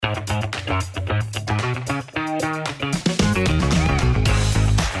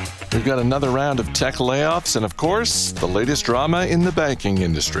We've got another round of tech layoffs and, of course, the latest drama in the banking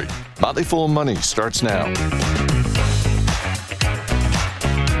industry. Motley Fool Money starts now.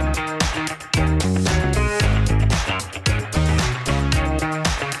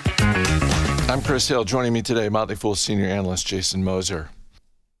 I'm Chris Hill. Joining me today, Motley Fool senior analyst Jason Moser.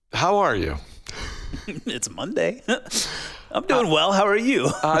 How are you? It's Monday. I'm doing well. How are you?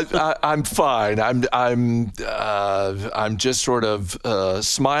 I'm fine. I'm just sort of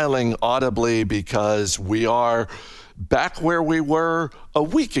smiling audibly because we are back where we were a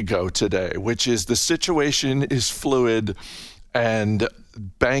week ago today, which is the situation is fluid and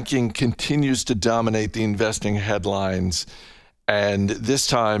banking continues to dominate the investing headlines. And this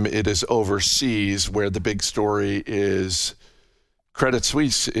time it is overseas, where the big story is Credit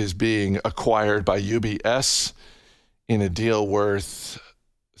Suisse is being acquired by UBS in a deal worth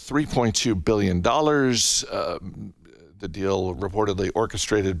 $3.2 billion. The deal reportedly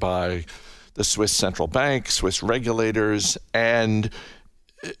orchestrated by the Swiss Central Bank, Swiss regulators. And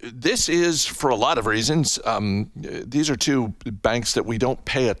this is, for a lot of reasons, these are two banks that we don't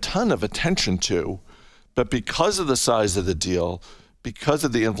pay a ton of attention to. But because of the size of the deal, because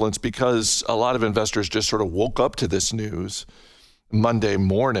of the influence, because a lot of investors just sort of woke up to this news Monday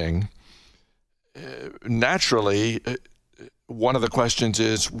morning, naturally, one of the questions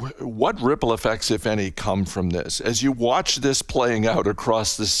is, what ripple effects, if any, come from this? As you watch this playing out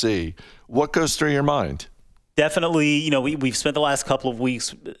across the sea, what goes through your mind? Definitely, we've spent the last couple of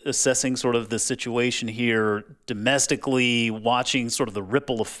weeks assessing sort of the situation here domestically, watching sort of the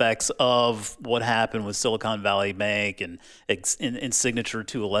ripple effects of what happened with Silicon Valley Bank and Signature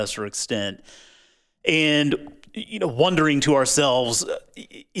to a lesser extent. And wondering to ourselves,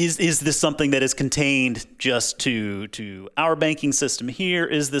 is this something that is contained just to our banking system here?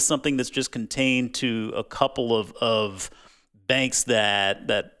 Is this something that's just contained to a couple of banks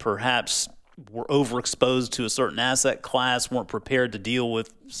that perhaps were overexposed to a certain asset class, weren't prepared to deal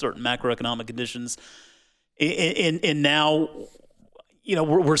with certain macroeconomic conditions? And now,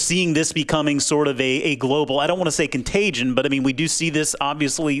 we're seeing this becoming sort of a global, I don't want to say contagion, but I mean, we do see this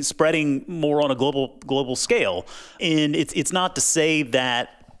obviously spreading more on a global scale. And it's not to say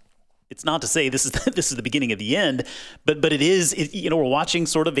this is the beginning of the end, but it is, we're watching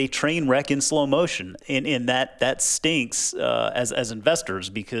sort of a train wreck in slow motion. And that stinks as investors,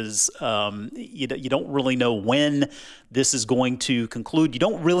 because you don't really know when this is going to conclude. You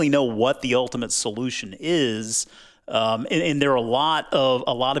don't really know what the ultimate solution is. And there are a lot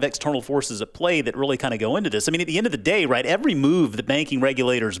of external forces at play that really kind of go into this. I mean, at the end of the day, right, every move that banking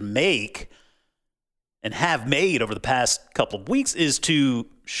regulators make and have made over the past couple of weeks is to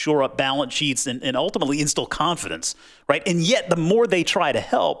shore up balance sheets and ultimately instill confidence, right? And yet the more they try to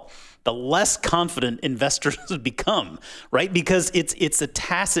help, the less confident investors become, right? Because it's a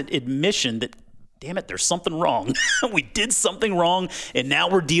tacit admission that, damn it, there's something wrong. We did something wrong, and now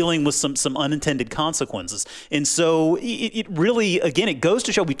we're dealing with some unintended consequences. And so it really, again, it goes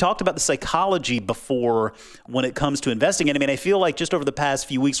to show, we talked about the psychology before when it comes to investing. And I mean, I feel like just over the past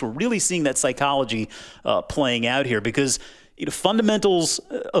few weeks, we're really seeing that psychology playing out here, because fundamentals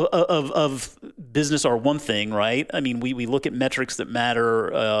of business are one thing, right? I mean, we look at metrics that matter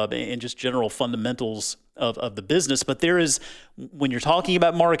and just general fundamentals of the business, but there is, when you're talking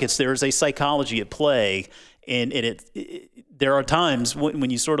about markets, there is a psychology at play, and there are times when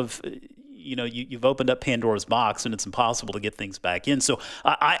you sort of, you've opened up Pandora's box and it's impossible to get things back in. So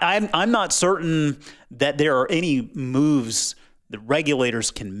I'm not certain that there are any moves that regulators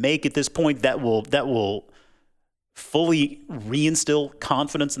can make at this point that will fully reinstill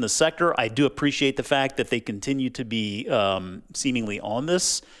confidence in the sector. I do appreciate the fact that they continue to be seemingly on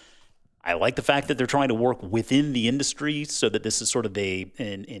this. I like the fact that they're trying to work within the industry so that this is sort of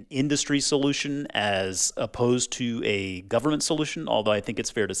an industry solution as opposed to a government solution, although I think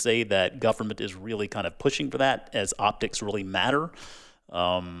it's fair to say that government is really kind of pushing for that, as optics really matter.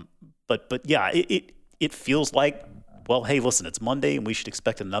 But yeah, it feels like, well, hey, listen, it's Monday and we should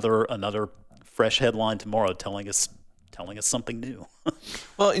expect another fresh headline tomorrow telling us something new.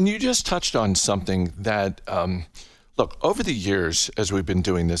 Well, and you just touched on something that, look, over the years, as we've been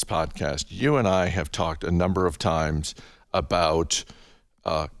doing this podcast, you and I have talked a number of times about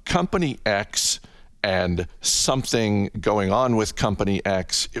Company X and something going on with Company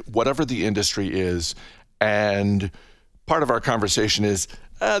X, whatever the industry is. And part of our conversation is,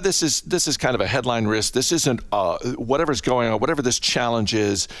 this is kind of a headline risk. This isn't whatever's going on, whatever this challenge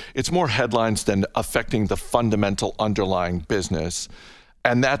is, it's more headlines than affecting the fundamental underlying business.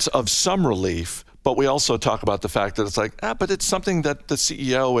 And that's of some relief. but we also talk about the fact that it's like, but it's something that the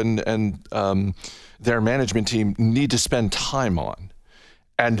CEO and their management team need to spend time on.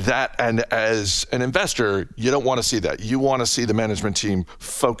 And as an investor, you don't want to see that. You want to see the management team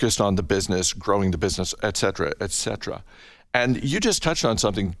focused on the business, growing the business, et cetera, et cetera. And you just touched on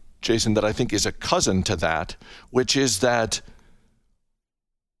something, Jason, that I think is a cousin to that, which is that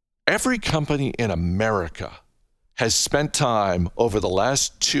every company in America has spent time over the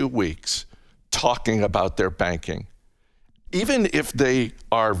last 2 weeks talking about their banking. Even if they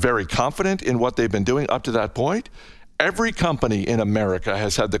are very confident in what they've been doing up to that point, every company in America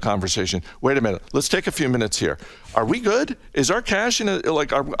has had the conversation. Wait a minute, let's take a few minutes here. Are we good? Is our cash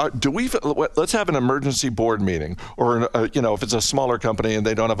let's have an emergency board meeting, or if it's a smaller company and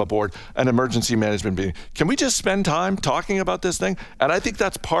they don't have a board, an emergency management meeting. Can we just spend time talking about this thing? And I think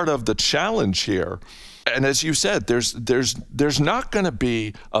that's part of the challenge here. And as you said, there's not going to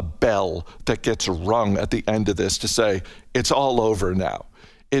be a bell that gets rung at the end of this to say it's all over now.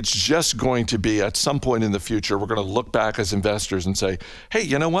 It's just going to be at some point in the future, we're going to look back as investors and say, hey,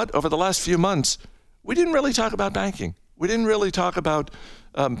 you know what? Over the last few months, we didn't really talk about banking. We didn't really talk about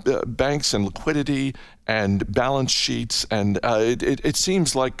banks and liquidity and balance sheets. And it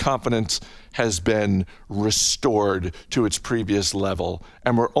seems like confidence has been restored to its previous level.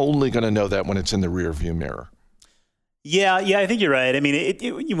 And we're only going to know that when it's in the rearview mirror. Yeah, I think you're right. I mean,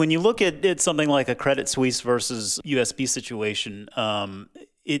 when you look at something like a Credit Suisse versus USB situation,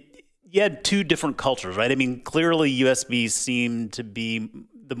 you had two different cultures, right? I mean, clearly USB seemed to be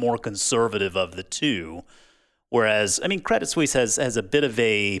the more conservative of the two, whereas, I mean, Credit Suisse has a bit of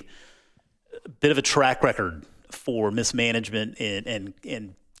a track record for mismanagement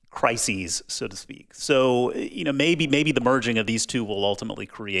and crises, so to speak. So, maybe the merging of these two will ultimately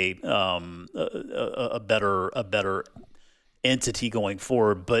create a better entity going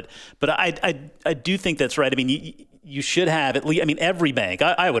forward. But I do think that's right. I mean, you should have at least, I mean, every bank,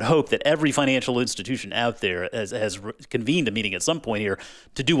 I would hope that every financial institution out there has convened a meeting at some point here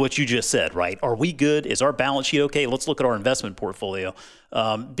to do what you just said, right? Are we good? Is our balance sheet okay? Let's look at our investment portfolio.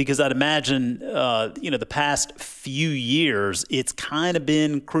 Because I'd imagine, the past few years, it's kind of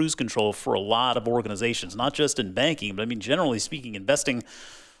been cruise control for a lot of organizations, not just in banking, but I mean, generally speaking, investing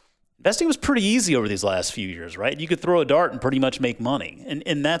was pretty easy over these last few years, right? You could throw a dart and pretty much make money.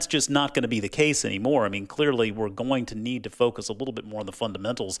 And that's just not going to be the case anymore. I mean, clearly we're going to need to focus a little bit more on the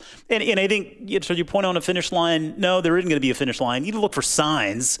fundamentals. And I think, so you point on a finish line, no, there isn't going to be a finish line. You need to look for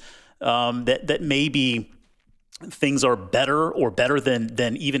signs that maybe things are better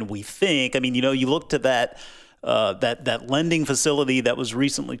than even we think. I mean, you look to that lending facility that was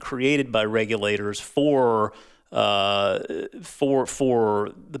recently created by regulators for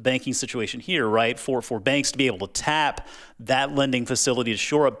the banking situation here, right? For banks to be able to tap that lending facility to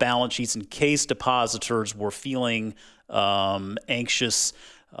shore up balance sheets in case depositors were feeling anxious,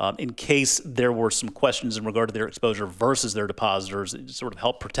 in case there were some questions in regard to their exposure versus their depositors, it sort of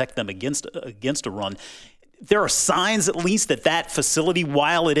help protect them against a run. There are signs, at least, that facility,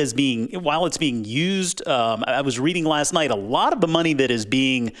 while it's being used, I was reading last night, a lot of the money that is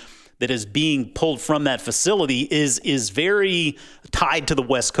being pulled from that facility is very tied to the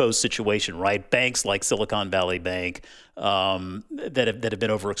West Coast situation, right? Banks like Silicon Valley Bank that have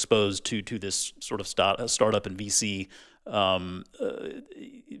been overexposed to this sort of startup and VC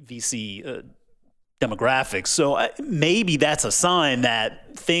demographics. So maybe that's a sign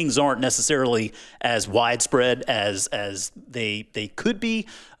that things aren't necessarily as widespread as they could be.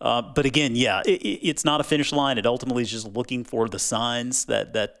 But again, it's not a finish line. It ultimately is just looking for the signs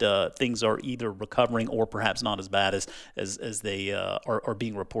that things are either recovering or perhaps not as bad as they are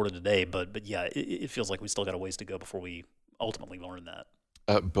being reported today. But yeah, it feels like we still got a ways to go before we ultimately learn that.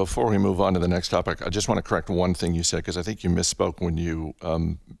 Before we move on to the next topic, I just want to correct one thing you said, because I think you misspoke when you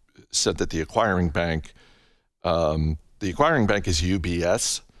said that the acquiring bank is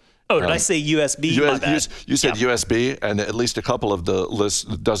UBS. Oh, did I say USB? You said USB, and at least a couple of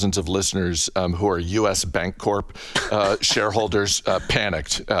the dozens of listeners who are U.S. Bancorp shareholders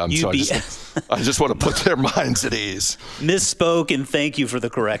panicked. So I just want to put their minds at ease. Misspoke, and thank you for the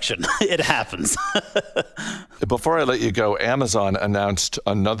correction. It happens. Before I let you go, Amazon announced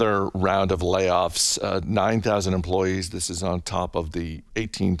another round of layoffs, 9,000 employees. This is on top of the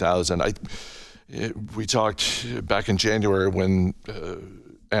 18,000. We talked back in January when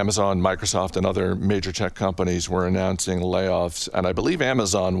Amazon, Microsoft, and other major tech companies were announcing layoffs. And I believe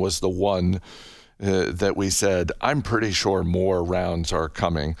Amazon was the one that we said, I'm pretty sure more rounds are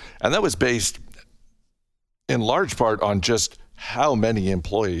coming. And that was based in large part on just how many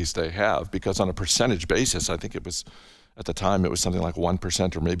employees they have, because on a percentage basis, I think it was At the time, it was something like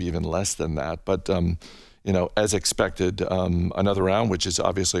 1% or maybe even less than that. But, as expected, another round, which is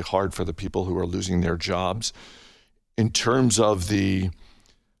obviously hard for the people who are losing their jobs. In terms of the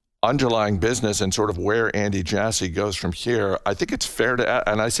underlying business and sort of where Andy Jassy goes from here, I think it's fair to,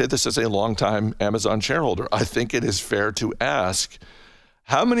 and I say this as a longtime Amazon shareholder, I think it is fair to ask,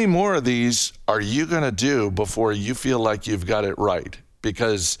 how many more of these are you going to do before you feel like you've got it right?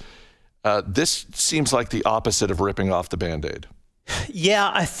 Because this seems like the opposite of ripping off the Band-Aid. Yeah,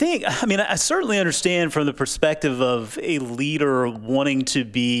 I certainly understand from the perspective of a leader wanting to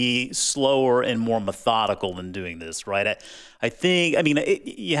be slower and more methodical than doing this, right? I think,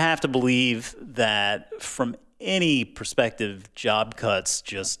 you have to believe that from any perspective, job cuts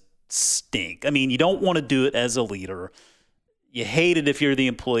just stink. You don't want to do it as a leader. You hate it if you're the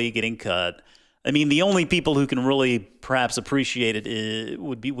employee getting cut. The only people who can really perhaps appreciate it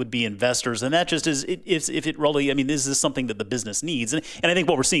would be investors, and that just is if it really. This is something that the business needs, and I think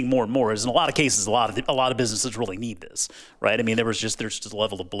what we're seeing more and more is in a lot of cases, a lot of businesses really need this, right? There's just a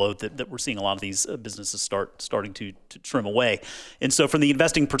level of bloat that we're seeing a lot of these businesses starting to trim away, and so from the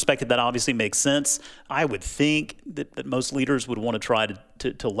investing perspective, that obviously makes sense. I would think that most leaders would want to try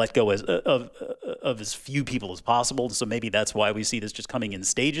to let go of as few people as possible, so maybe that's why we see this just coming in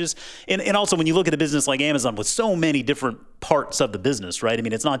stages, and also when you look at a business like Amazon with so many different parts of the business, right?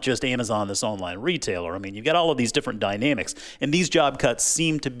 It's not just Amazon, this online retailer. You've got all of these different dynamics, and these job cuts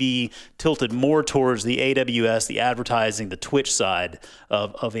seem to be tilted more towards the AWS, the advertising, the Twitch side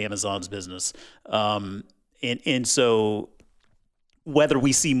of Amazon's business. And so whether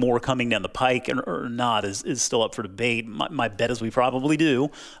we see more coming down the pike or not is still up for debate. My bet is we probably do.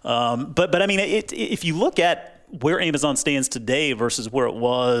 But if you look at where Amazon stands today versus where it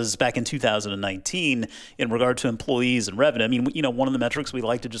was back in 2019 in regard to employees and revenue. One of the metrics we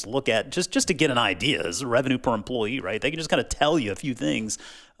like to just look at just to get an idea is revenue per employee, right? They can just kind of tell you a few things.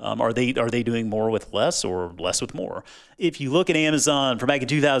 Are they doing more with less or less with more? If you look at Amazon from back in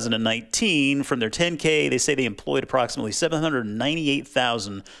 2019, from their 10K, they say they employed approximately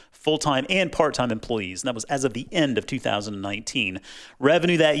 798,000 full-time and part-time employees, and that was as of the end of 2019.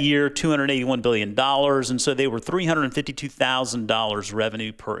 Revenue that year, $281 billion, and so they were $352,000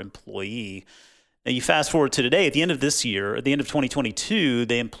 revenue per employee. Now you fast forward to today, at the end of this year, at the end of 2022,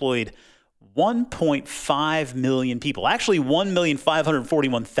 they employed 1.5 million people, actually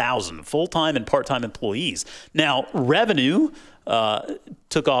 1,541,000 full-time and part-time employees. Now, revenue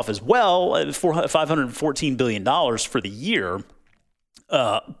took off as well, $514 billion for the year.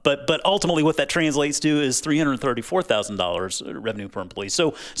 But ultimately what that translates to is $334,000 revenue per employee.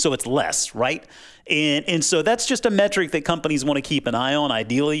 So it's less, right? And so that's just a metric that companies want to keep an eye on.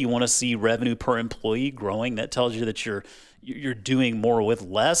 Ideally, you want to see revenue per employee growing. That tells you that you're doing more with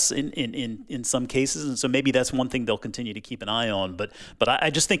less in some cases. And so maybe that's one thing they'll continue to keep an eye on. But I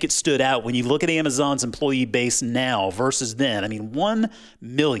just think it stood out when you look at Amazon's employee base now versus then.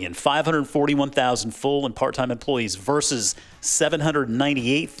 1,541,000 full and part-time employees versus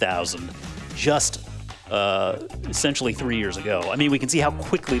 798,000 just essentially 3 years ago. We can see how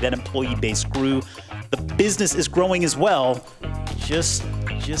quickly that employee base grew. The business is growing as well, just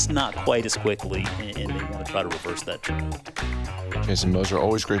not quite as quickly, and they want to try to reverse that trend. Jason Moser,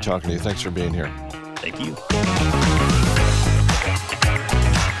 always great talking to you. Thanks for being here. Thank you.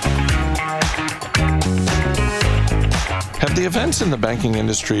 Have the events in the banking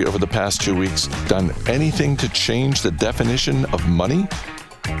industry over the past 2 weeks done anything to change the definition of money?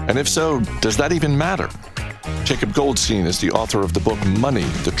 And if so, does that even matter? Jacob Goldstein is the author of the book Money,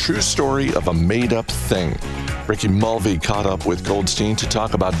 The True Story of a Made-Up Thing. Ricky Mulvey caught up with Goldstein to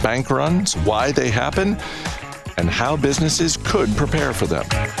talk about bank runs, why they happen, and how businesses could prepare for them.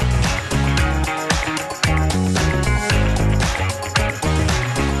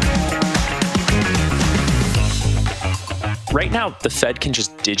 Right now, the Fed can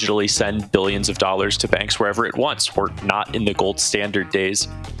just digitally send billions of dollars to banks wherever it wants. We're not in the gold standard days.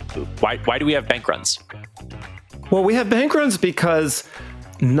 Why do we have bank runs? Well, we have bank runs because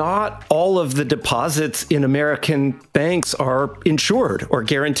not all of the deposits in American banks are insured or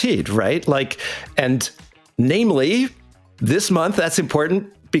guaranteed, right? And namely, this month, that's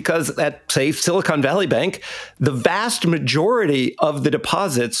important because at, say, Silicon Valley Bank, the vast majority of the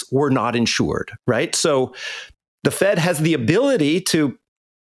deposits were not insured, right? So the Fed has the ability to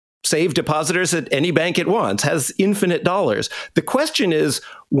save depositors at any bank it wants, has infinite dollars. The question is,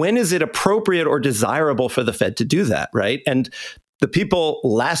 when is it appropriate or desirable for the Fed to do that, right? And the people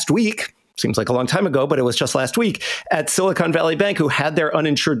last week, seems like a long time ago, but it was just last week, at Silicon Valley Bank who had their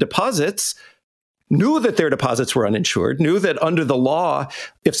uninsured deposits, knew that their deposits were uninsured, knew that under the law,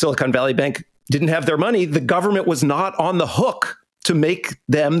 if Silicon Valley Bank didn't have their money, the government was not on the hook to make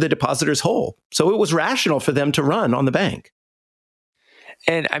them, the depositors, whole. So it was rational for them to run on the bank.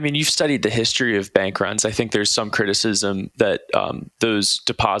 And I mean, you've studied the history of bank runs. I think there's some criticism that those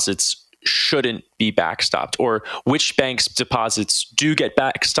deposits shouldn't be backstopped, or which banks' deposits do get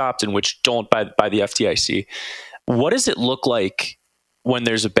backstopped and which don't by the FDIC. What does it look like when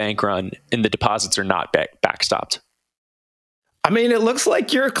there's a bank run and the deposits are not backstopped? I mean, it looks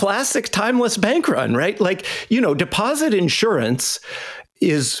like your classic timeless bank run, right? Like, deposit insurance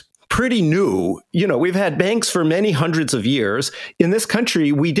is pretty new. We've had banks for many hundreds of years. In this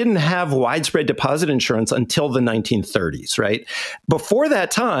country, we didn't have widespread deposit insurance until the 1930s, right? Before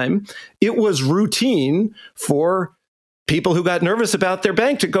that time, it was routine for people who got nervous about their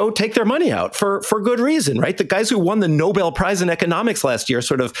bank to go take their money out for good reason, right? The guys who won the Nobel Prize in economics last year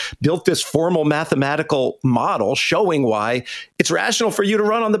sort of built this formal mathematical model showing why it's rational for you to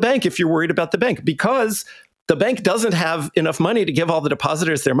run on the bank if you're worried about the bank, because the bank doesn't have enough money to give all the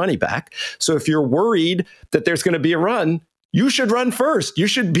depositors their money back. So if you're worried that there's going to be a run, you should run first. You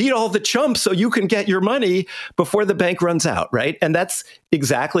should beat all the chumps so you can get your money before the bank runs out, right? And that's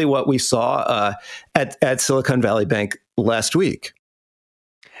exactly what we saw at Silicon Valley Bank last week.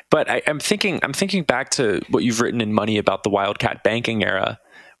 But I'm thinking back to what you've written in Money about the Wildcat banking era,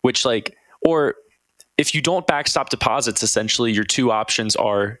 which or if you don't backstop deposits, essentially your two options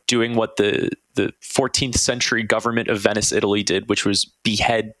are doing what the 14th century government of Venice, Italy did, which was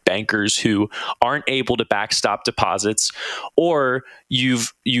behead bankers who aren't able to backstop deposits, or you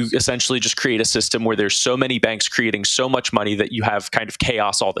essentially just create a system where there's so many banks creating so much money that you have kind of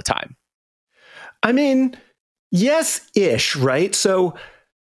chaos all the time. I mean, yes-ish, right? So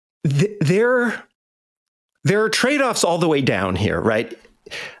there are trade-offs all the way down here, right?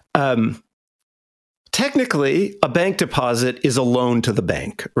 Technically, a bank deposit is a loan to the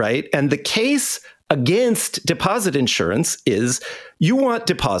bank, right? And the case against deposit insurance is you want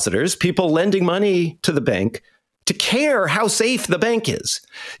depositors, people lending money to the bank, to care how safe the bank is.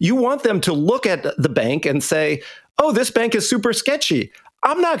 You want them to look at the bank and say, oh, this bank is super sketchy.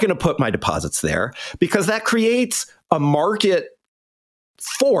 I'm not going to put my deposits there, because that creates a market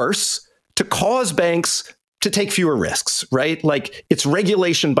force to cause banks to take fewer risks, right? Like, it's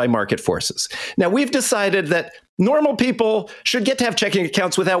regulation by market forces. Now, we've decided that normal people should get to have checking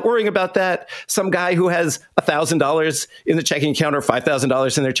accounts without worrying about that. Some guy who has $1,000 in the checking account or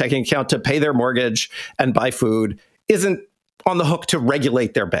 $5,000 in their checking account to pay their mortgage and buy food isn't on the hook to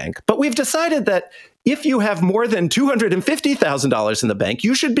regulate their bank. But we've decided that if you have more than $250,000 in the bank,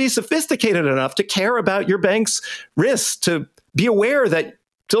 you should be sophisticated enough to care about your bank's risks, to be aware that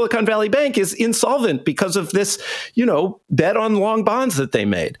Silicon Valley Bank is insolvent because of this, bet on long bonds that they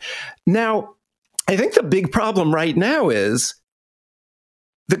made. Now, I think the big problem right now is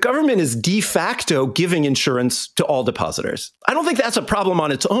the government is de facto giving insurance to all depositors. I don't think that's a problem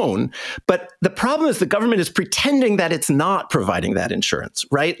on its own, but the problem is the government is pretending that it's not providing that insurance,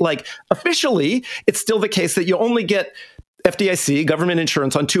 right? Like, officially, it's still the case that you only get FDIC, government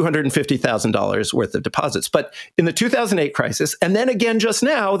insurance, on $250,000 worth of deposits. But in the 2008 crisis, and then again just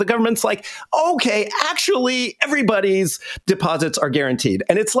now, the government's like, okay, actually, everybody's deposits are guaranteed.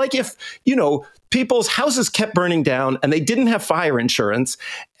 And it's like if, people's houses kept burning down and they didn't have fire insurance,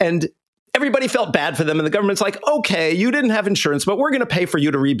 and everybody felt bad for them. And the government's like, okay, you didn't have insurance, but we're going to pay for you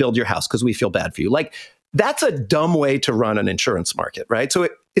to rebuild your house because we feel bad for you. Like, that's a dumb way to run an insurance market, right? So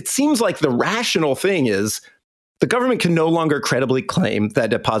it seems like the rational thing is, the government can no longer credibly claim that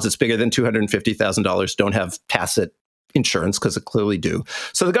deposits bigger than $250,000 don't have tacit insurance, because it clearly do.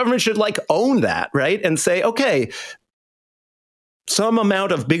 So the government should own that, right? And say, okay, some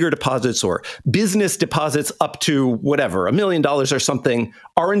amount of bigger deposits or business deposits up to whatever, $1 million or something,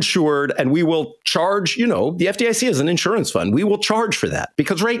 are insured, and we will charge, the FDIC is an insurance fund. We will charge for that,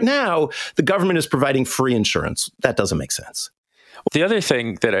 because right now the government is providing free insurance. That doesn't make sense. The other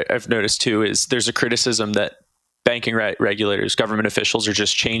thing that I've noticed too is there's a criticism that banking regulators, government officials are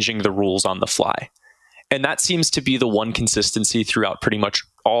just changing the rules on the fly. And that seems to be the one consistency throughout pretty much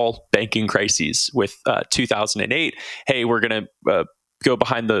all banking crises. With 2008, hey, we're going to go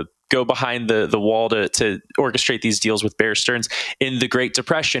behind the wall to orchestrate these deals with Bear Stearns. In the Great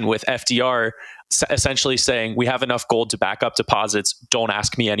Depression, with FDR essentially saying, we have enough gold to back up deposits, don't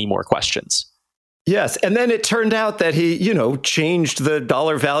ask me any more questions. Yes. And then it turned out that he, changed the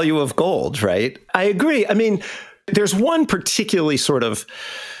dollar value of gold, right? I agree. I mean, there's one particularly sort of,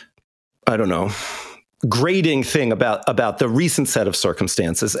 grating thing about the recent set of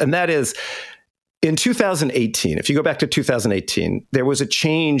circumstances. And that is, in 2018, if you go back to 2018, there was a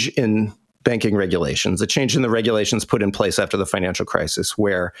change in banking regulations, a change in the regulations put in place after the financial crisis,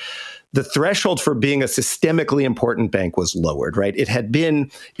 where the threshold for being a systemically important bank was lowered, right? It had been,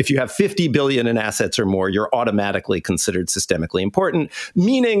 if you have 50 billion in assets or more, you're automatically considered systemically important,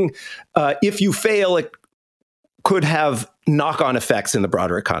 meaning if you fail, it could have knock-on effects in the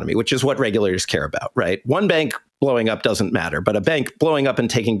broader economy, which is what regulators care about, right? One bank blowing up doesn't matter, but a bank blowing up and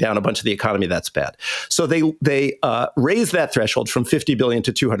taking down a bunch of the economy, that's bad. So they raised that threshold from 50 billion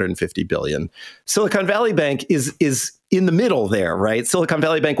to 250 billion. Silicon Valley Bank is in the middle there, right? Silicon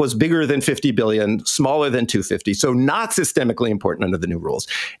Valley Bank was bigger than 50 billion, smaller than 250, so not systemically important under the new rules.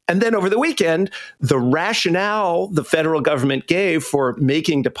 And then over the weekend, the rationale the federal government gave for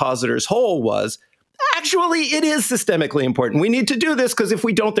making depositors whole was, actually, it is systemically important. We need to do this because if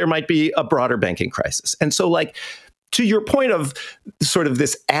we don't, there might be a broader banking crisis. And so, like, to your point of sort of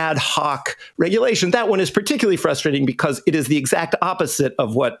this ad hoc regulation, that one is particularly frustrating because it is the exact opposite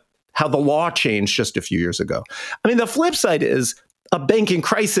of how the law changed just a few years ago. I mean, the flip side is a banking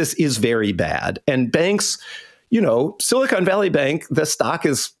crisis is very bad. And banks, Silicon Valley Bank, the stock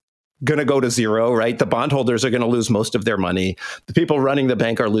is going to go to zero, right? The bondholders are going to lose most of their money. The people running the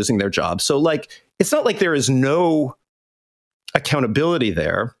bank are losing their jobs. So, like, it's not like there is no accountability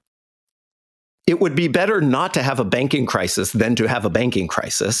there. It would be better not to have a banking crisis than to have a banking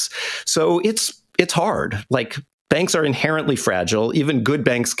crisis. So it's hard. Like, banks are inherently fragile. Even good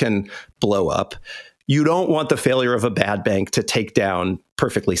banks can blow up. You don't want the failure of a bad bank to take down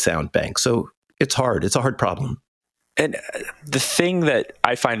perfectly sound banks. So it's hard. It's a hard problem. And the thing that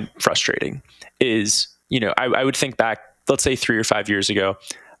I find frustrating is, I would think back, let's say 3 or 5 years ago,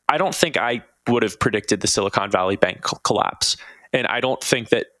 I don't think I would have predicted the Silicon Valley Bank collapse. And I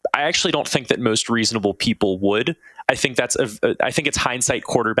actually don't think that most reasonable people would. I think it's hindsight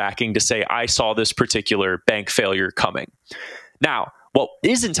quarterbacking to say, I saw this particular bank failure coming. Now, what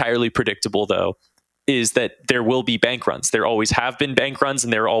is entirely predictable, though, is that there will be bank runs. There always have been bank runs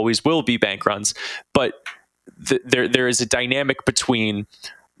and there always will be bank runs. But there is a dynamic between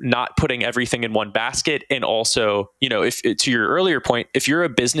not putting everything in one basket and also, if to your earlier point, if you're a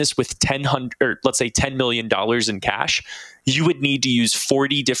business with $10 million in cash, you would need to use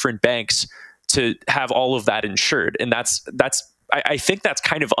 40 different banks to have all of that insured. And I think that's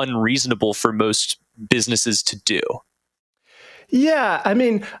kind of unreasonable for most businesses to do. Yeah, I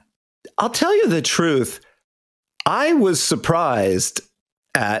mean, I'll tell you the truth. I was surprised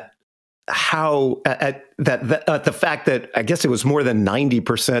at the fact that I guess it was more than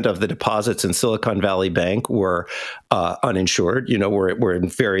 90% of the deposits in Silicon Valley Bank were uninsured, were in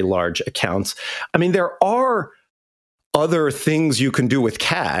very large accounts. I mean, there are other things you can do with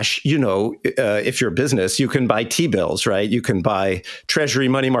cash. If you're a business, you can buy T-bills, right? You can buy Treasury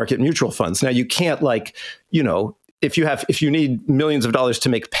money market mutual funds. Now, you can't if you need millions of dollars to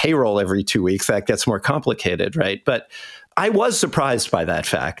make payroll every 2 weeks, that gets more complicated, right? But I was surprised by that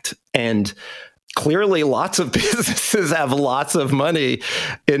fact. And clearly lots of businesses have lots of money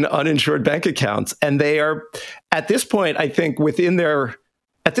in uninsured bank accounts. And they are, at this point, I think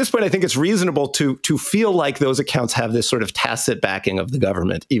it's reasonable to feel like those accounts have this sort of tacit backing of the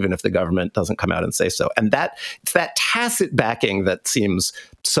government, even if the government doesn't come out and say so. And it's that tacit backing that seems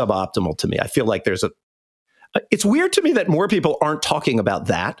suboptimal to me. I feel like it's weird to me that more people aren't talking about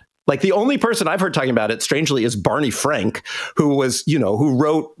that. Like, the only person I've heard talking about it, strangely, is Barney Frank, who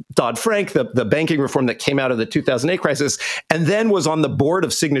wrote Dodd-Frank, the banking reform that came out of the 2008 crisis, and then was on the board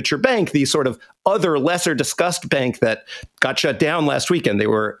of Signature Bank, the sort of other lesser discussed bank that got shut down last weekend. They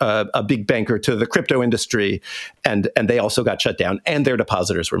were a big banker to the crypto industry, and they also got shut down, and their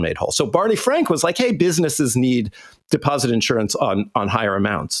depositors were made whole. So Barney Frank was like, hey, businesses need deposit insurance on higher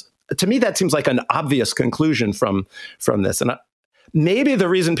amounts. To me, that seems like an obvious conclusion from this. And maybe the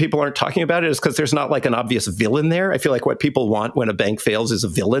reason people aren't talking about it is because there's not like an obvious villain there. I feel like what people want when a bank fails is a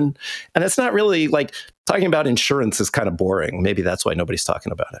villain. And it's not really like talking about insurance is kind of boring. Maybe that's why nobody's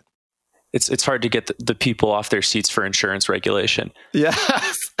talking about it. It's hard to get the people off their seats for insurance regulation.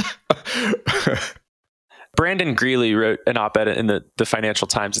 Yes. Brandon Greeley wrote an op-ed in the Financial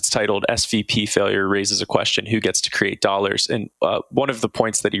Times. It's titled SVP Failure Raises a Question, Who Gets to Create Dollars? And one of the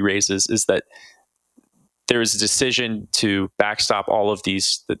points that he raises is that there is a decision to backstop all of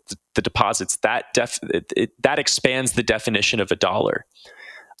these, the deposits. That expands the definition of a dollar.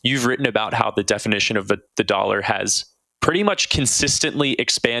 You've written about how the definition of the dollar has pretty much consistently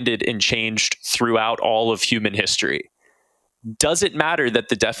expanded and changed throughout all of human history. Does it matter that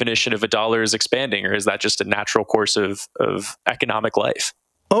the definition of a dollar is expanding, or is that just a natural course of economic life?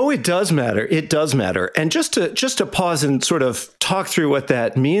 Oh, it does matter. It does matter. And just to pause and sort of talk through what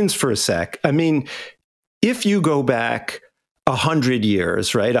that means for a sec. I mean, if you go back 100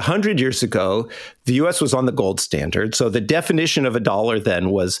 years, right? 100 years ago, the US was on the gold standard. So the definition of a dollar then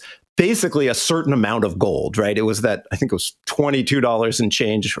was basically a certain amount of gold, right? It was that, I think it was $22 and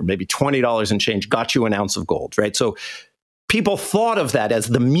change, or maybe $20 and change got you an ounce of gold, right? So people thought of that as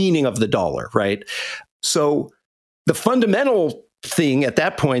the meaning of the dollar, right? So the fundamental thing at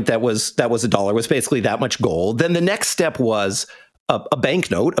that point that was a dollar was basically that much gold. Then the next step was a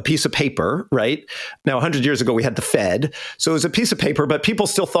banknote, a piece of paper, right? Now, 100 years ago, we had the Fed. So it was a piece of paper, but people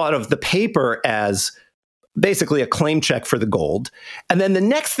still thought of the paper as basically a claim check for the gold. And then the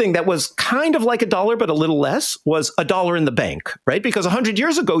next thing that was kind of like a dollar, but a little less, was a dollar in the bank, right? Because 100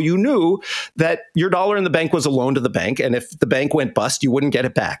 years ago, you knew that your dollar in the bank was a loan to the bank. And if the bank went bust, you wouldn't get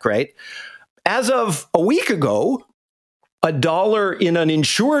it back, right? As of a week ago, a dollar in an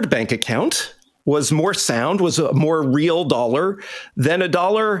insured bank account was more sound, was a more real dollar than a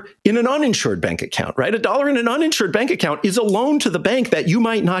dollar in an uninsured bank account, right? A dollar in an uninsured bank account is a loan to the bank that you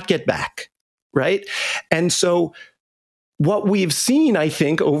might not get back, right? And so what we've seen, I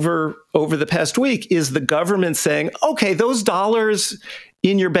think, over the past week is the government saying, okay, those dollars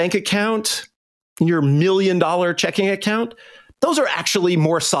in your bank account, in your $1 million checking account, those are actually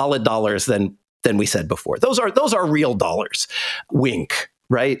more solid dollars than we said before. Those are real dollars. Wink.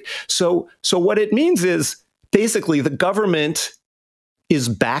 Right. So what it means is basically the government is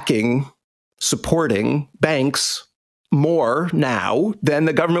supporting banks more now than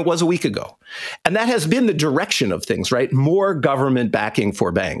the government was a week ago. And that has been the direction of things, right? More government backing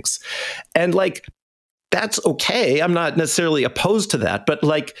for banks. And that's okay. I'm not necessarily opposed to that, but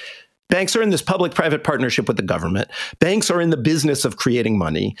banks are in this public-private partnership with the government. Banks are in the business of creating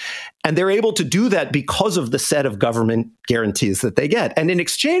money, and they're able to do that because of the set of government guarantees that they get. And in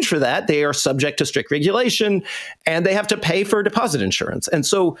exchange for that, they are subject to strict regulation, and they have to pay for deposit insurance. And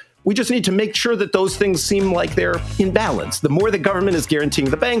so we just need to make sure that those things seem like they're in balance. The more the government is guaranteeing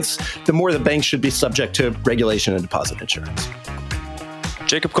the banks, the more the banks should be subject to regulation and deposit insurance.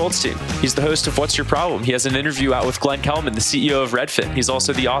 Jacob Goldstein. He's the host of What's Your Problem? He has an interview out with Glenn Kelman, the CEO of Redfin. He's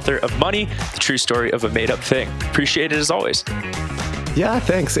also the author of Money, the True Story of a Made-Up Thing. Appreciate it as always. Yeah,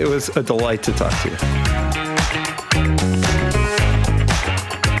 thanks. It was a delight to talk to you.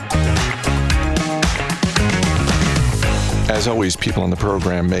 As always, people on the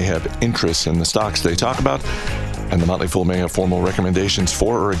program may have interests in the stocks they talk about, and the Motley Fool may have formal recommendations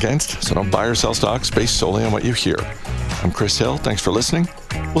for or against, so don't buy or sell stocks based solely on what you hear. I'm Chris Hill. Thanks for listening.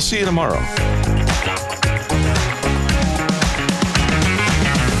 We'll see you tomorrow.